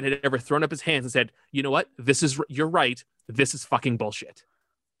time my dad had ever thrown up his hands and said, you know what? You're right. This is fucking bullshit.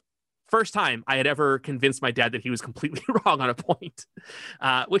 First time I had ever convinced my dad that he was completely wrong on a point,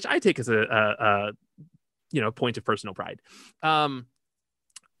 which I take as a point of personal pride. But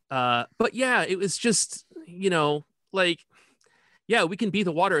yeah, it was just, like, yeah, we can be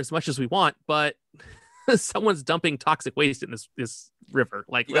the water as much as we want, but someone's dumping toxic waste in this river.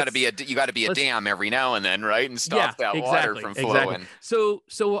 Like you got to be a dam every now and then, right? And stop water from flowing. So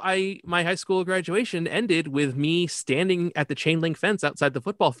my high school graduation ended with me standing at the chain link fence outside the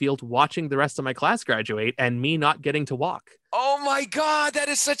football field, watching the rest of my class graduate and me not getting to walk. Oh my God, that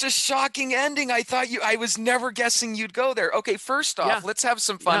is such a shocking ending. I was never guessing you'd go there. Okay, first off, let's have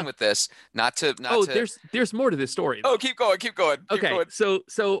some fun with this. There's more to this story, though. Oh, keep going. Okay.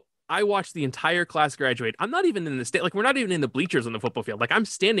 So I watched the entire class graduate. I'm not even in the state, like we're not even in the bleachers on the football field. Like I'm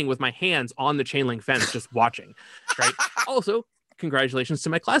standing with my hands on the chain link fence, just watching. Right. Also, congratulations to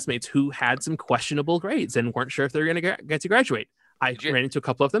my classmates who had some questionable grades and weren't sure if they were going to get to graduate. I ran into a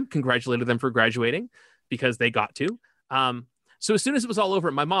couple of them, congratulated them for graduating because they got to. So as soon as it was all over,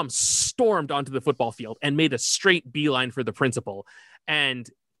 my mom stormed onto the football field and made a straight beeline for the principal and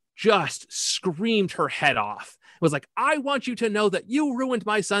just screamed her head off. It was like, I want you to know that you ruined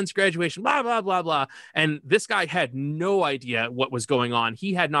my son's graduation, blah, blah, blah, blah. And this guy had no idea what was going on.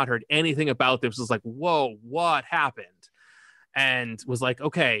 He had not heard anything about this. It was like, whoa, what happened? And was like,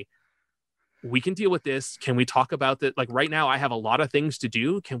 okay, we can deal with this. Can we talk about that? Like right now, I have a lot of things to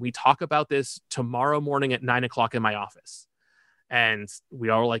do. Can we talk about this tomorrow morning at 9:00 in my office? And we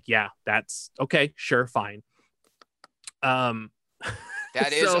all were like, yeah, that's okay. Sure. Fine. That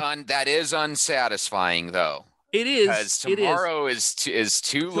is unsatisfying though. It is. Because tomorrow is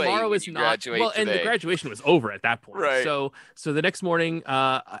too late. Tomorrow is not. Well, and the graduation was over at that point. Right. So the next morning,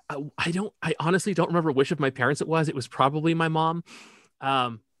 I honestly don't remember which of my parents it was. It was probably my mom.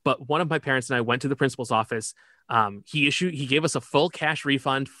 But one of my parents and I went to the principal's office. He gave us a full cash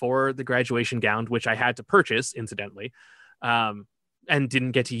refund for the graduation gown, which I had to purchase, incidentally, and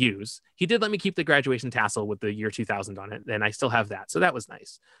didn't get to use. He did let me keep the graduation tassel with the year 2000 on it, and I still have that. So that was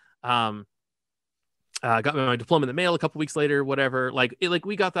nice. Got my diploma in the mail a couple weeks later, whatever.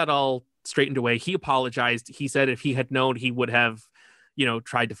 We got that all straightened away. He apologized. He said if he had known, he would have,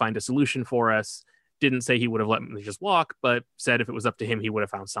 tried to find a solution for us. Didn't say he would have let me just walk, but said if it was up to him, he would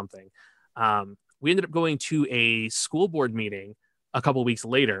have found something. We ended up going to a school board meeting a couple weeks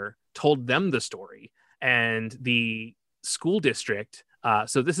later, told them the story, and the school district,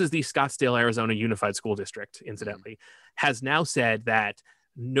 so this is the Scottsdale, Arizona Unified School District, incidentally, has now said that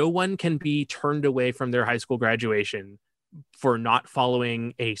no one can be turned away from their high school graduation for not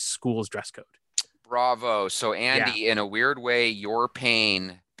following a school's dress code. Bravo. So Andy, in a weird way, your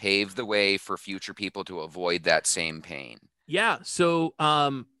pain paved the way for future people to avoid that same pain. Yeah. So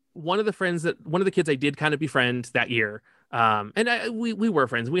one of the kids I did kind of befriend that year, and we were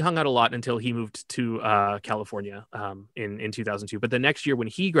friends. We hung out a lot until he moved to California in 2002. But the next year when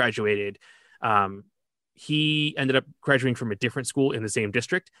he graduated, he ended up graduating from a different school in the same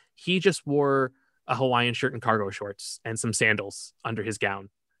district. He just wore a Hawaiian shirt and cargo shorts and some sandals under his gown.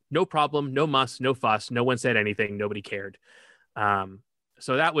 No problem, no muss, no fuss. No one said anything. Nobody cared.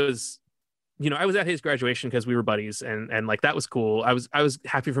 So that was, I was at his graduation because we were buddies, and like that was cool. I was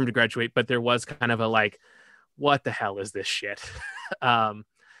happy for him to graduate, but there was kind of a like, what the hell is this shit?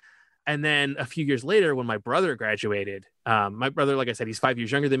 And then a few years later, when my brother graduated, my brother, like I said, he's 5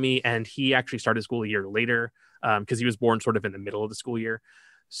 years younger than me, and he actually started school a year later because he was born sort of in the middle of the school year.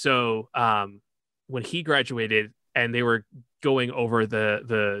 So when he graduated and they were going over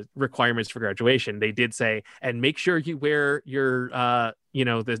the requirements for graduation, they did say, and make sure you wear your,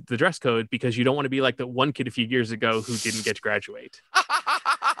 the dress code, because you don't want to be like the one kid a few years ago who didn't get to graduate.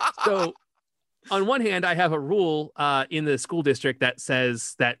 So on one hand, I have a rule in the school district that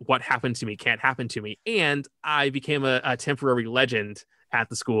says that what happened to me can't happen to me. And I became a temporary legend at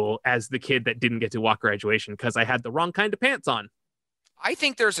the school as the kid that didn't get to walk graduation because I had the wrong kind of pants on. I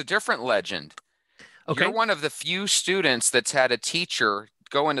think there's a different legend. Okay. You're one of the few students that's had a teacher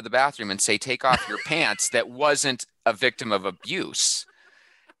go into the bathroom and say, take off your pants, that wasn't a victim of abuse.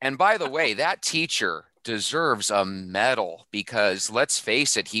 And by the way, that teacher deserves a medal because let's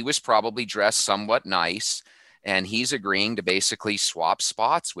face it, he was probably dressed somewhat nice and he's agreeing to basically swap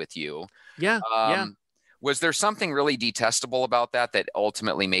spots with you. Yeah. Was there something really detestable about that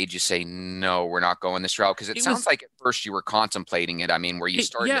ultimately made you say, no, we're not going this route? Because it sounds like at first you were contemplating it. I mean, where you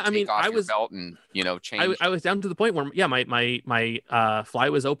started to take off your belt and, change. I was down to the point where, my fly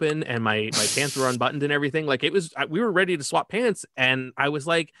was open and my pants were unbuttoned and everything. Like we were ready to swap pants. And I was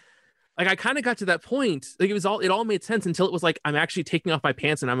like I kind of got to that point. Like it all made sense until it was like, I'm actually taking off my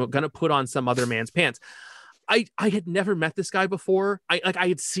pants and I'm going to put on some other man's pants. I had never met this guy before. I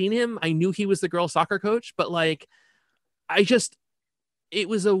had seen him. I knew he was the girls' soccer coach, but it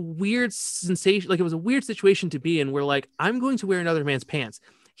was a weird sensation. Like it was a weird situation to be in where like, I'm going to wear another man's pants.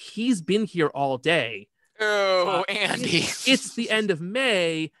 He's been here all day. Oh, Andy. It's the end of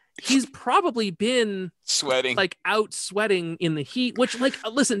May. he's probably been sweating, like out sweating in the heat, which like,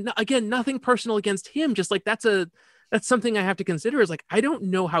 listen, again, nothing personal against him. Just like, that's something I have to consider is like, I don't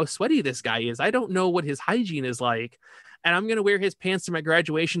know how sweaty this guy is. I don't know what his hygiene is like. And I'm going to wear his pants to my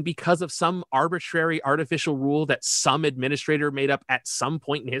graduation because of some arbitrary artificial rule that some administrator made up at some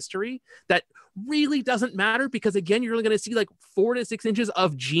point in history that really doesn't matter, because again, you're only going to see like 4 to 6 inches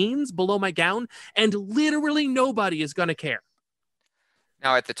of jeans below my gown and literally nobody is going to care.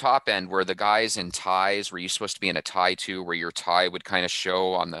 Now at the top end, were the guys in ties? Were you supposed to be in a tie too, where your tie would kind of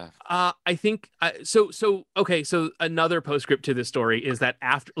show on the? I think okay. So another postscript to this story is that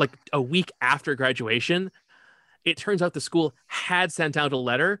after like a week after graduation, it turns out the school had sent out a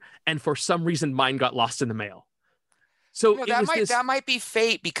letter, and for some reason, mine got lost in the mail. So that might be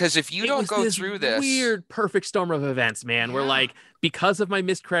fate, because if you don't go through this weird perfect storm of events, man, where like because of my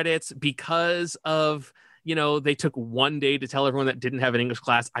missed credits, because of they took one day to tell everyone that didn't have an English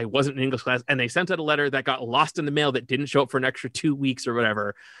class, I wasn't in English class, and they sent out a letter that got lost in the mail that didn't show up for an extra 2 weeks or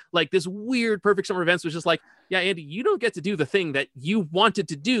whatever. Like this weird perfect storm of events was just like, yeah, Andy, you don't get to do the thing that you wanted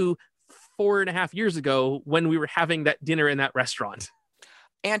to do 4.5 years ago when we were having that dinner in that restaurant.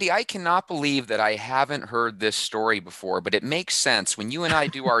 Andy, I cannot believe that I haven't heard this story before, but it makes sense when you and I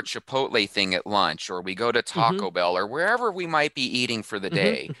do our Chipotle thing at lunch, or we go to Taco Bell, or wherever we might be eating for the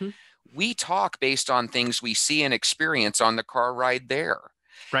day. We talk based on things we see and experience on the car ride there.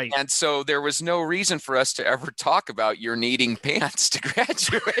 Right. And so there was no reason for us to ever talk about your needing pants to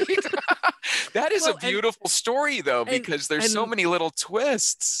graduate. That is a beautiful story, though, because there's so many little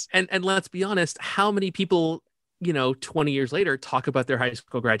twists. And let's be honest, how many people, 20 years later talk about their high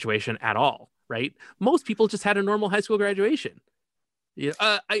school graduation at all, right? Most people just had a normal high school graduation. Yeah,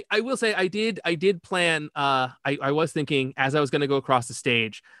 I will say I did plan. I was thinking as I was going to go across the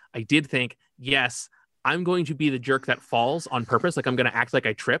stage, I did think, yes, I'm going to be the jerk that falls on purpose. Like I'm going to act like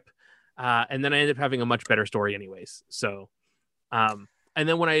I trip. And then I ended up having a much better story anyways. So, and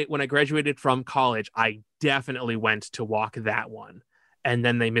then when I graduated from college, I definitely went to walk that one. And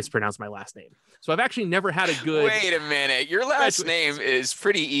then they mispronounced my last name. So I've actually never had a good... Wait a minute. Your last name is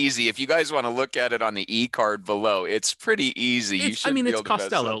pretty easy. If you guys want to look at it on the e-card below, it's pretty easy. It's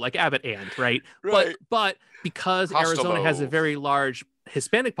Costello, like Abbott and, right? But because Costello. Arizona has a very large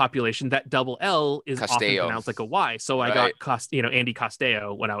Hispanic population, that double L is often pronounced like a Y. So I got Andy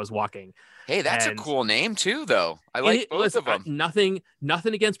Costello when I was walking. Hey, that's a cool name too, though. I like both of them. Nothing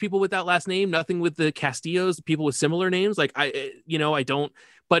against people with that last name. Nothing with the Castillos, people with similar names. Like I don't.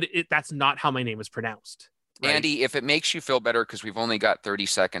 But that's not how my name is pronounced. Right? Andy, if it makes you feel better, because we've only got 30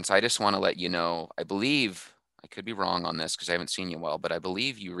 seconds, I just want to let you know. I believe I could be wrong on this because I haven't seen you well, but I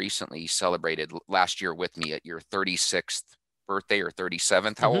believe you recently celebrated last year with me at your 36th birthday or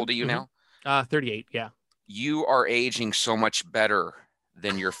 37th. How old are you now? 38. Yeah. You are aging so much better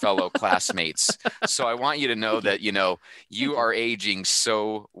than your fellow classmates. So I want you to know that, you are aging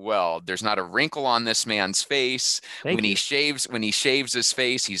so well. There's not a wrinkle on this man's face. When he shaves his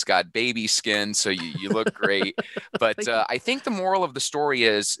face, he's got baby skin. So you look great. But I think the moral of the story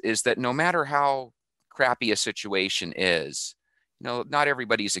is that no matter how crappy a situation is, not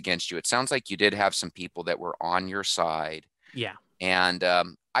everybody's against you. It sounds like you did have some people that were on your side. Yeah. And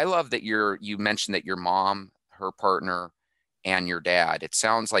I love that you mentioned that your mom, her partner, and your dad, it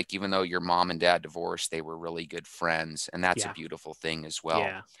sounds like even though your mom and dad divorced, they were really good friends. And that's a beautiful thing as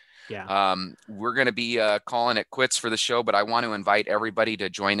well. Yeah. We're going to be calling it quits for the show, but I want to invite everybody to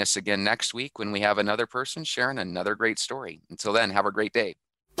join us again next week when we have another person sharing another great story. Until then, have a great day.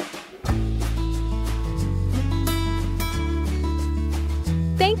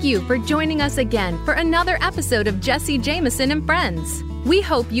 Thank you for joining us again for another episode of Jesse Jameson and Friends. We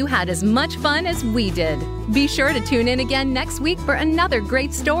hope you had as much fun as we did. Be sure to tune in again next week for another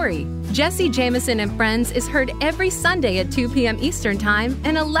great story. Jesse Jameson and Friends is heard every Sunday at 2 p.m. Eastern Time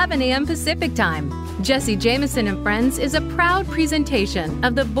and 11 a.m. Pacific Time. Jesse Jameson and Friends is a proud presentation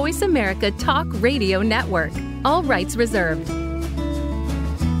of the Voice America Talk Radio Network. All rights reserved.